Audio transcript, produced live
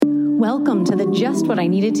Welcome to the Just What I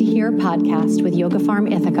Needed to Hear podcast with Yoga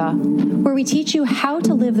Farm Ithaca, where we teach you how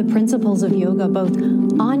to live the principles of yoga both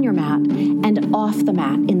on your mat and off the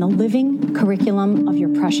mat in the living curriculum of your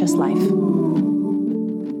precious life.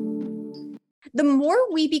 The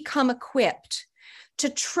more we become equipped to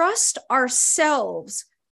trust ourselves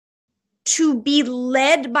to be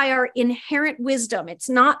led by our inherent wisdom, it's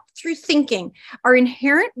not through thinking. Our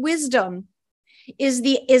inherent wisdom is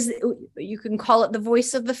you can call it the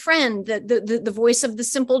voice of the friend, the voice of the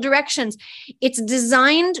simple directions. It's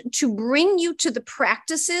designed to bring you to the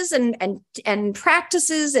practices and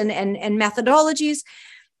practices and methodologies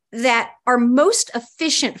that are most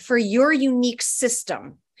efficient for your unique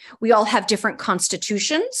system. We all have different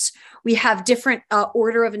constitutions. We have different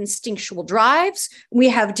order of instinctual drives. We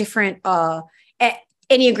have different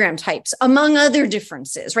Enneagram types, among other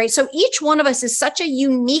differences, right? So each one of us is such a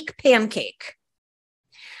unique pancake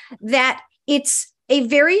that it's a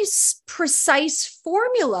very precise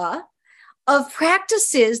formula of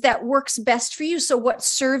practices that works best for you. So what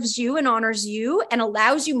serves you and honors you and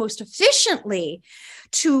allows you most efficiently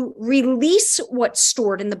to release what's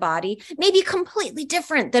stored in the body may be completely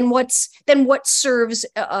different than what serves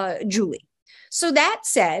Julie. So that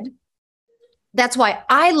said, that's why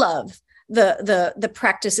I love the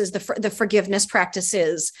practices, the forgiveness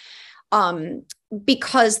practices,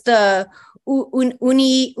 because the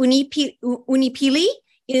unipili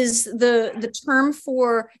is the term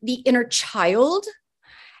for the inner child,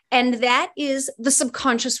 and that is the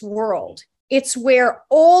subconscious world. It's where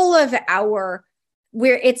all of our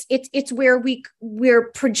it's where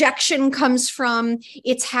projection comes from.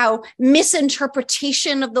 It's how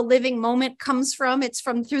misinterpretation of the living moment comes from. It's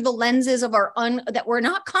from through the lenses of our that we're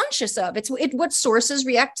not conscious of. It's what sources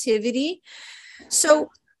reactivity. So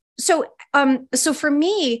for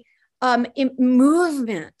me,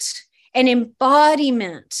 movement and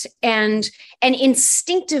embodiment and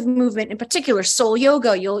instinctive movement, in particular soul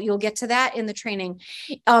yoga, you'll get to that in the training,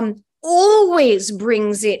 always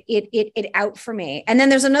brings it out for me. And then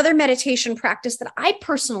there's another meditation practice that I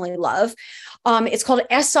personally love. It's called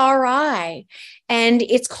SRI, and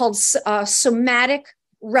it's called somatic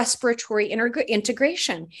respiratory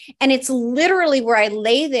integration. And it's literally where I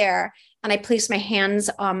lay there and I place my hands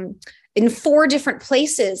in 4 different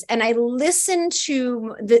places, and I listen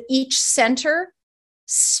to each center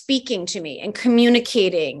speaking to me and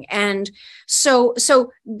communicating. And so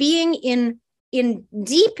being in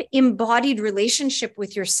deep embodied relationship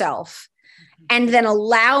with yourself, and then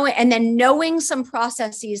knowing some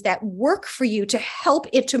processes that work for you to help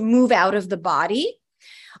it to move out of the body,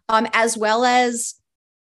 as well as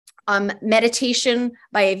meditation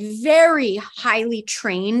by a very highly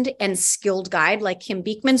trained and skilled guide like Kim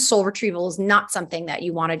Beekman. Soul retrieval is not something that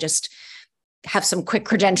you want to just have some quick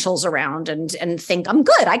credentials around and think, I'm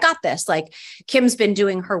good, I got this. Like, Kim's been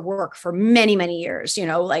doing her work for many, many years,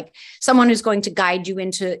 like someone who's going to guide you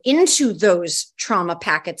into those trauma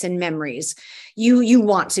packets and memories. You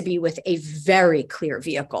want to be with a very clear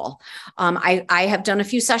vehicle. I have done a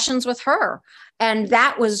few sessions with her, and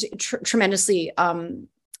that was tremendously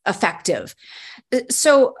effective.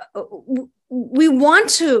 So we want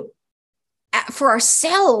to, for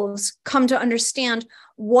ourselves, come to understand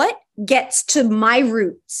what gets to my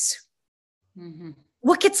roots,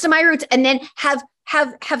 what gets to my roots, and then have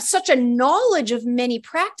such a knowledge of many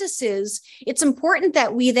practices. It's important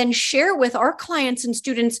that we then share with our clients and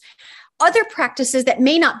students other practices that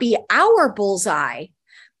may not be our bullseye,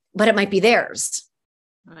 but it might be theirs.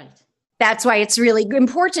 Right. That's why it's really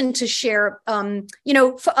important to share, a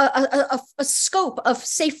scope of,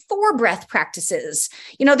 say, 4 breath practices.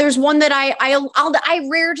 There's one that I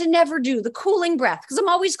rare to never do, the cooling breath, because I'm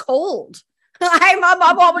always cold.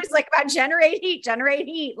 I'm always like about generate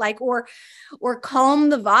heat, like, or calm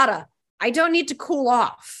the vata. I don't need to cool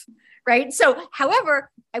off, right? So,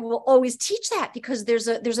 however, I will always teach that because there's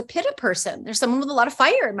a pitta person. There's someone with a lot of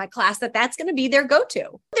fire in my class that's going to be their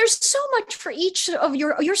go-to. There's so much for each of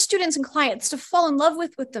your students and clients to fall in love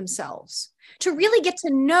with themselves, to really get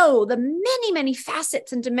to know the many, many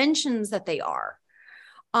facets and dimensions that they are.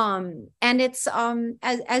 And it's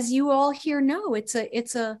as you all here know, it's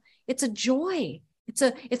a joy.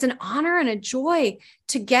 It's an honor and a joy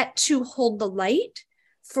to get to hold the light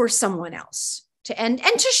for someone else and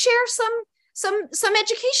to share some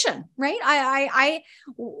education, right? I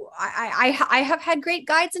have had great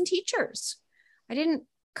guides and teachers. I didn't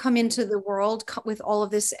come into the world with all of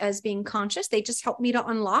this as being conscious. They just helped me to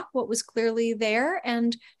unlock what was clearly there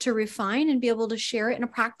and to refine and be able to share it in a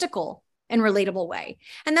practical and relatable way.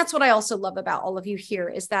 And that's what I also love about all of you here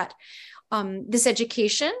is that this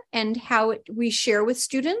education and how we share with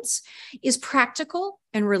students is practical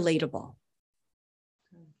and relatable.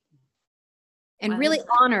 And really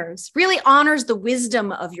honors the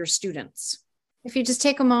wisdom of your students. If you just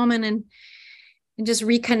take a moment and just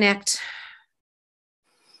reconnect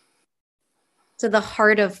to the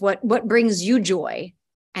heart of what brings you joy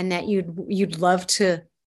and that you'd love to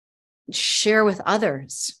share with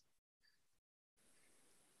others.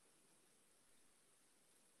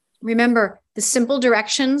 Remember, the simple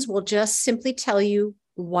directions will just simply tell you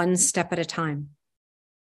one step at a time.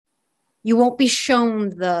 You won't be shown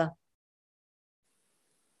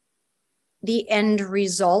the end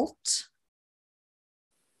result.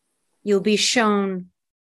 You'll be shown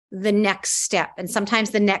the next step. And sometimes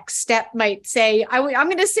the next step might say, I'm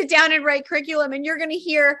going to sit down and write curriculum, and you're going to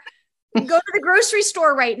hear, go to the grocery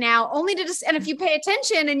store right now, only to just, and if you pay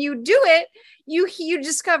attention and you do it, you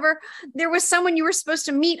discover there was someone you were supposed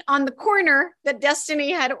to meet on the corner that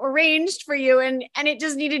destiny had arranged for you. And it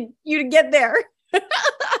just needed you to get there.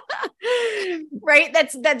 Right.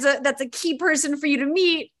 That's a key person for you to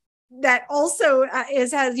meet. That also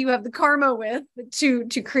has you have the karma with to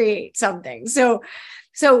create something. So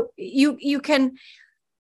you can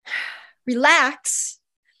relax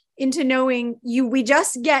into knowing we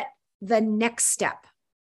just get the next step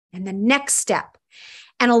and the next step,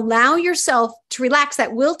 and allow yourself to relax.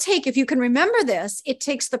 That will take, if you can remember this, it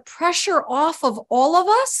takes the pressure off of all of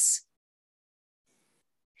us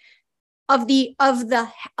of the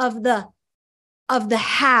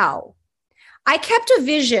how. I kept a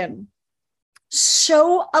vision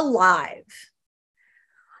so alive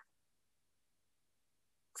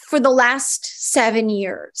for the last 7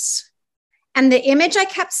 years. And the image I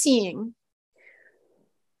kept seeing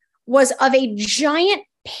was of a giant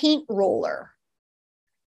paint roller.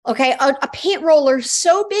 Okay, a paint roller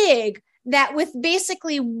so big that with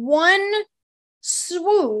basically one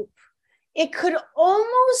swoop, it could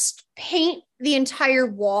almost paint the entire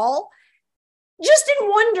wall just in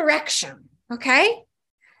one direction. Okay.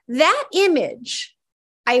 That image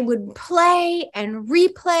I would play and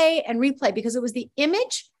replay because it was the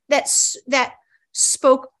image that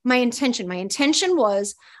spoke my intention. My intention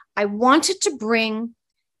was I wanted to bring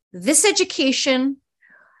this education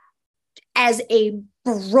as a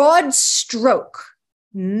broad stroke,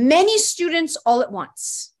 many students all at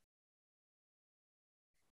once.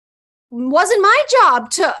 It wasn't my job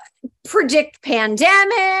to predict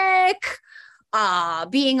pandemic,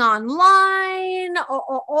 being online,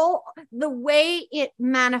 all the way it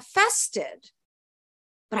manifested,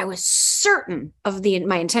 but I was certain of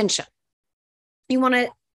my intention. You want to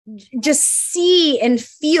just see and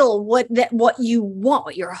feel what you want,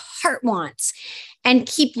 what your heart wants, and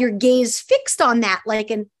keep your gaze fixed on that, like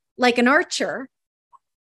an archer.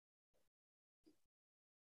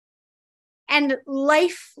 And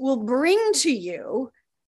life will bring to you,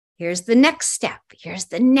 here's the next step, here's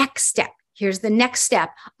the next step. Here's the next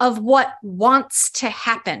step of what wants to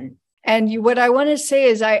happen. And what I want to say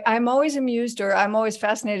is I'm always amused, or I'm always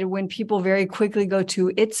fascinated when people very quickly go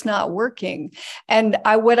to, it's not working. And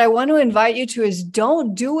what I want to invite you to is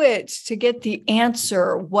don't do it to get the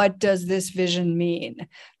answer. What does this vision mean?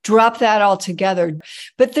 Drop that altogether.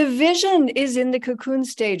 But the vision is in the cocoon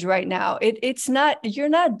stage right now. It's not, you're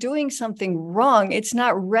not doing something wrong. It's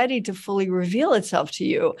not ready to fully reveal itself to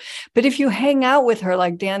you. But if you hang out with her,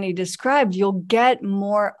 like Danny described, you'll get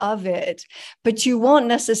more of it, but you won't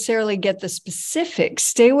necessarily get the specifics.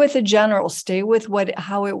 Stay with the general, stay with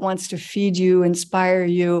how it wants to feed you, inspire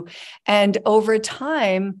you. And over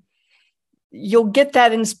time, you'll get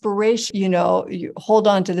that inspiration, you hold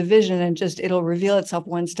on to the vision and it'll reveal itself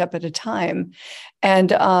one step at a time.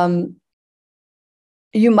 And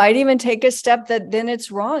you might even take a step that then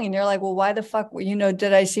it's wrong. And you're like, well, why the fuck,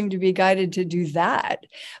 did I seem to be guided to do that?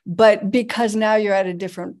 But because now you're at a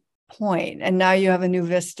different point and now you have a new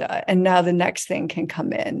vista and now the next thing can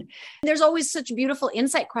come in. There's always such beautiful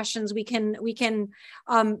insight questions we can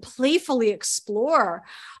playfully explore.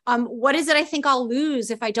 What is it I think I'll lose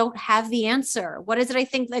if I don't have the answer? What is it I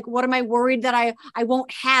think, what am I worried that I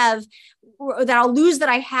won't have, or that I'll lose that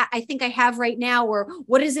I think I have right now? Or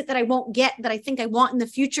what is it that I won't get that I think I want in the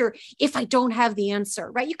future if I don't have the answer,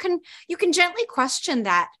 right? You can gently question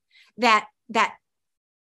that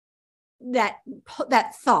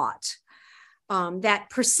thought, that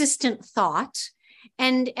persistent thought,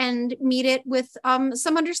 and meet it with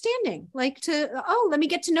some understanding, let me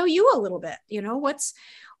get to know you a little bit.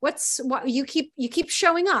 What you keep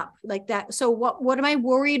showing up like that. So what am I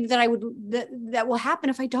worried that that will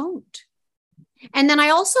happen if I don't? And then I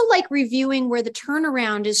also like reviewing where the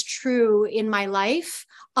turnaround is true in my life,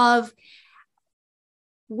 of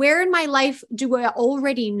where in my life do I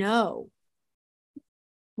already know?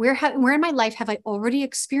 Where in my life have I already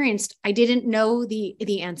experienced I didn't know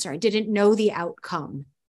the answer, I didn't know the outcome,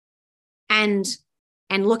 and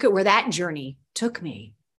look at where that journey took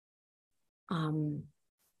me.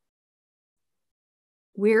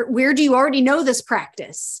 Where do you already know this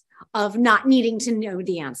practice of not needing to know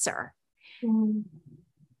the answer?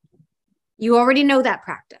 You already know that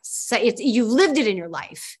practice. So you've lived it in your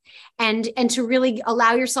life, and to really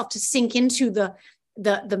allow yourself to sink into the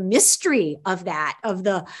mystery of that, of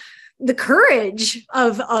the courage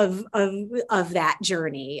of that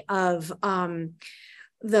journey, of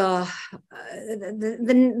the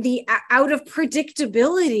out of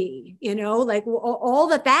predictability, like all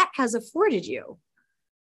that has afforded you.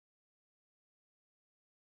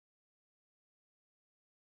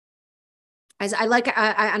 As and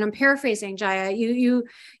I'm paraphrasing, Jaya, you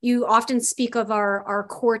often speak of our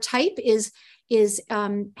core type is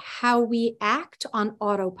how we act on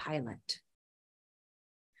autopilot.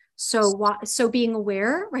 So being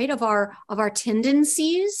aware, right, of our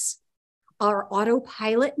tendencies, our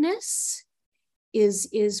autopilotness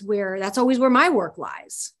is where, that's always where my work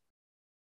lies.